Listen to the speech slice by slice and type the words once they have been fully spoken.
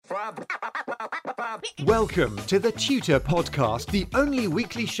Welcome to the Tutor Podcast, the only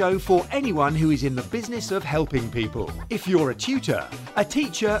weekly show for anyone who is in the business of helping people. If you're a tutor, a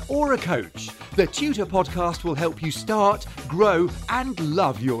teacher, or a coach, the Tutor Podcast will help you start, grow, and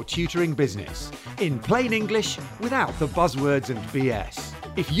love your tutoring business. In plain English, without the buzzwords and BS.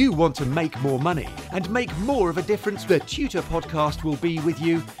 If you want to make more money and make more of a difference, the Tutor Podcast will be with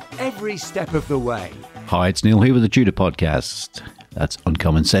you every step of the way. Hi, it's Neil here with the Tutor Podcast. That's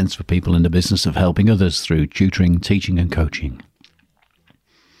uncommon sense for people in the business of helping others through tutoring, teaching and coaching.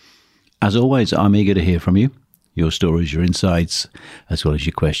 As always, I'm eager to hear from you, your stories, your insights, as well as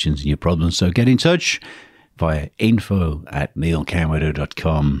your questions and your problems. So get in touch via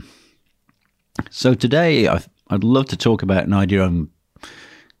info@neilcanwetto.com. So today, I'd love to talk about an idea I'm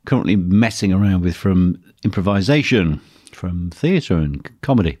currently messing around with from improvisation, from theatre and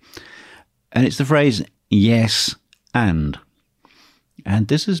comedy. And it's the phrase, yes, and. And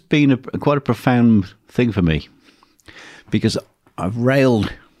this has been quite a profound thing for me because I've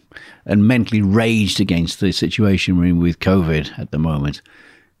railed and mentally raged against the situation we're in with COVID at the moment.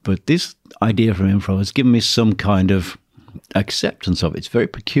 But this idea from improv has given me some kind of acceptance of it. It's very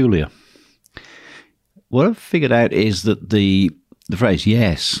peculiar. What I've figured out is that the phrase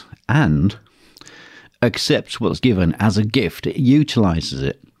yes and accepts what's given as a gift. It utilizes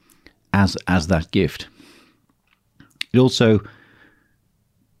it as that gift. It also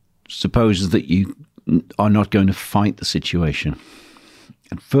supposes that you are not going to fight the situation.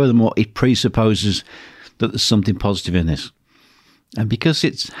 And furthermore, it presupposes that there's something positive in this. And because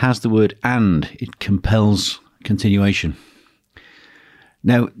it has the word and, it compels continuation.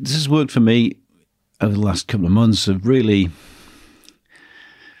 Now, this has worked for me over the last couple of months of really,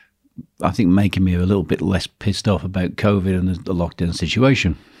 I think, making me a little bit less pissed off about COVID and the lockdown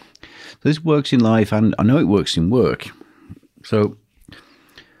situation. So this works in life, and I know it works in work. So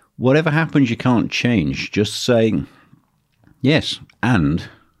whatever happens, you can't change. Just saying yes, and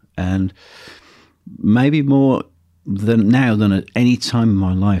maybe more than now than at any time in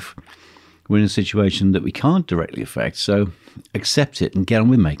my life, we're in a situation that we can't directly affect. So accept it and get on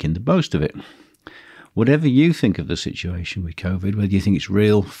with making the most of it. Whatever you think of the situation with COVID, whether you think it's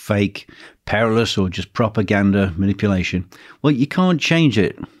real, fake, perilous, or just propaganda, manipulation, well, you can't change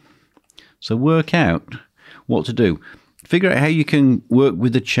it. So work out what to do. Figure out how you can work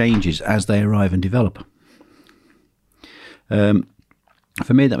with the changes as they arrive and develop. For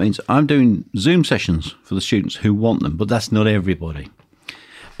me, that means I'm doing Zoom sessions for the students who want them, but that's not everybody.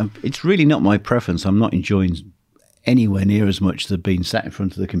 And it's really not my preference. I'm not enjoying anywhere near as much the being sat in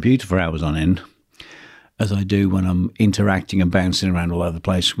front of the computer for hours on end as I do when I'm interacting and bouncing around all over the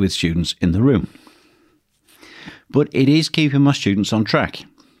place with students in the room. But it is keeping my students on track.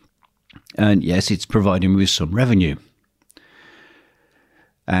 And yes, it's providing me with some revenue.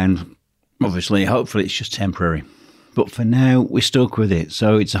 And obviously, hopefully, it's just temporary. But for now, we're stuck with it.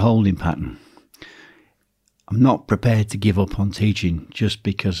 So it's a holding pattern. I'm not prepared to give up on teaching just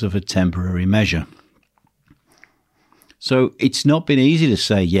because of a temporary measure. So it's not been easy to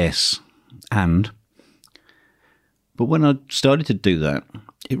say yes and. But when I started to do that,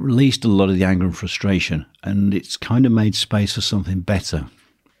 it released a lot of the anger and frustration. And it's kind of made space for something better.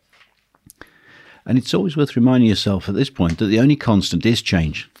 And it's always worth reminding yourself at this point that the only constant is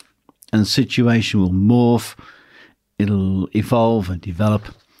change. And the situation will morph, it'll evolve and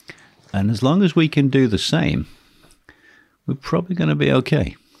develop. And as long as we can do the same, we're probably going to be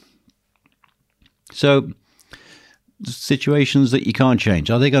okay. So, the situations that you can't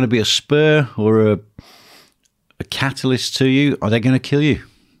change, are they going to be a spur or a catalyst to you? Are they going to kill you?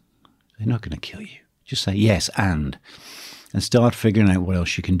 They're not going to kill you. Just say yes and start figuring out what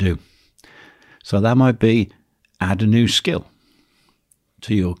else you can do. So that might be add a new skill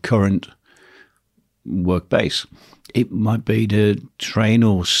to your current work base. It might be to train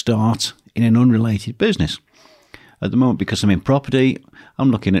or start in an unrelated business. At the moment, because I'm in property,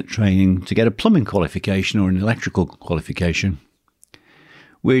 I'm looking at training to get a plumbing qualification or an electrical qualification,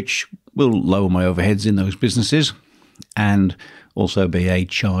 which will lower my overheads in those businesses and also be a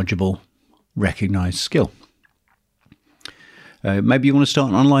chargeable, recognised skill. Maybe you want to start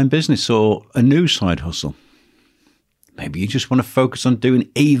an online business or a new side hustle. Maybe you just want to focus on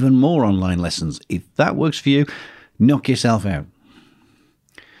doing even more online lessons. If that works for you, knock yourself out.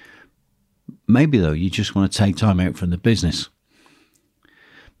 Maybe, though, you just want to take time out from the business.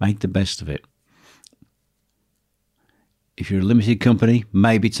 Make the best of it. If you're a limited company,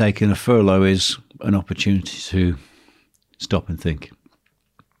 maybe taking a furlough is an opportunity to stop and think.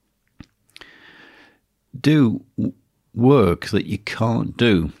 Do work that you can't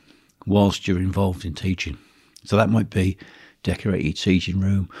do whilst you're involved in teaching. So that might be decorate your teaching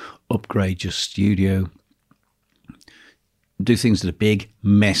room, upgrade your studio, do things that are big,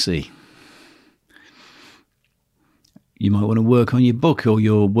 messy. You might want to work on your book or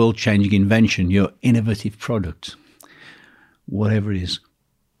your world-changing invention, your innovative product, whatever it is.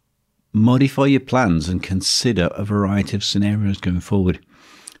 Modify your plans and consider a variety of scenarios going forward,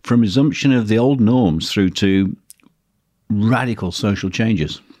 from resumption of the old norms through to radical social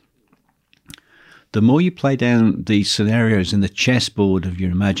changes. The more you play down these scenarios in the chessboard of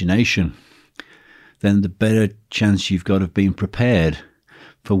your imagination, then the better chance you've got of being prepared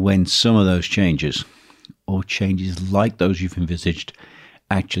for when some of those changes, or changes like those you've envisaged,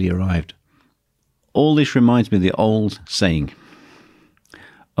 actually arrived. All this reminds me of the old saying,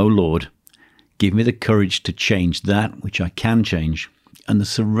 "O Lord, give me the courage to change that which I can change, and the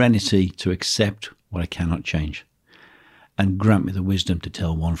serenity to accept what I cannot change, and grant me the wisdom to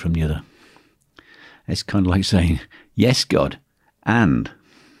tell one from the other." It's kind of like saying, yes, God, and.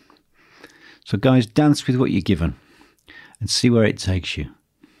 So guys, dance with what you're given and see where it takes you.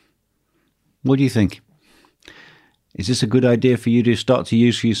 What do you think? Is this a good idea for you to start to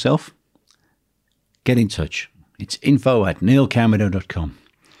use for yourself? Get in touch. It's info@neilcameron.com.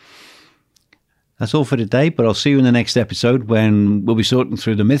 That's all for today, but I'll see you in the next episode when we'll be sorting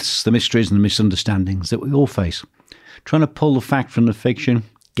through the myths, the mysteries and the misunderstandings that we all face. Trying to pull the fact from the fiction,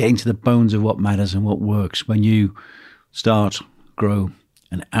 getting to the bones of what matters and what works when you start, grow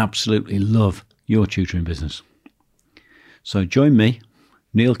and absolutely love your tutoring business. So join me,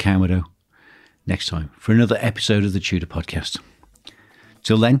 Neil Camerdo, next time for another episode of the Tutor Podcast.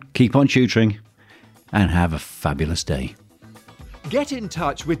 Till then, keep on tutoring and have a fabulous day. Get in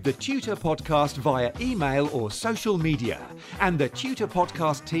touch with the Tutor Podcast via email or social media, and the Tutor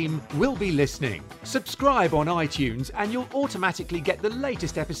Podcast team will be listening. Subscribe on iTunes and you'll automatically get the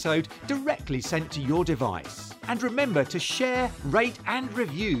latest episode directly sent to your device. And remember to share, rate and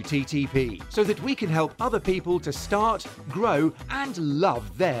review TTP so that we can help other people to start, grow and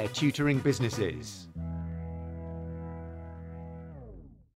love their tutoring businesses.